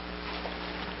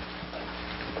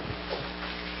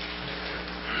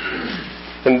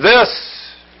 And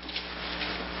this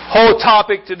whole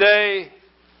topic today,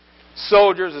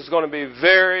 soldiers, is going to be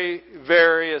very,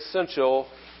 very essential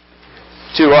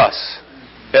to us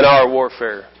in our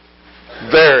warfare.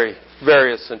 Very,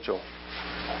 very essential.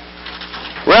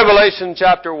 Revelation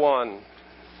chapter 1.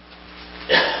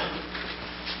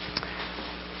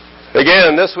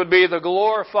 Again, this would be the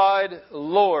glorified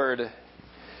Lord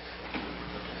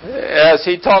as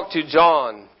He talked to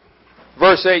John.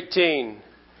 Verse 18.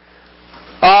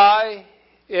 I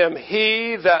am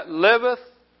He that liveth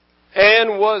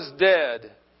and was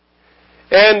dead.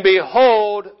 And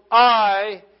behold,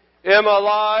 I am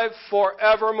alive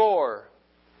forevermore.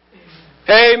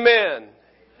 Amen.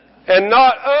 And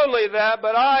not only that,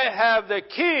 but I have the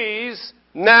keys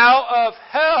now of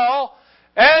hell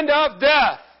and of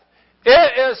death.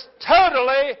 It is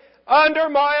totally under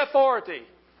my authority.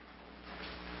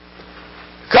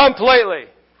 Completely.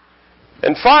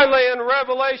 And finally in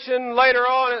Revelation, later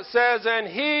on it says, and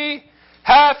He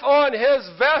hath on His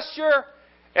vesture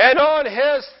and on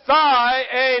His thigh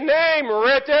a name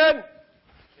written,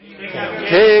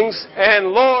 Kings and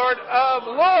Lord of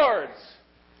Lords.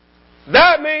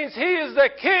 That means He is the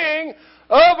King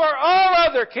over all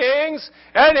other kings,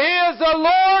 and He is the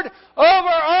Lord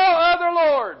over all other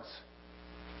lords,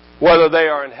 whether they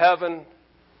are in heaven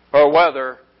or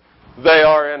whether they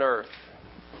are in earth.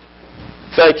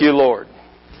 Thank you, Lord.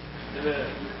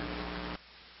 Amen.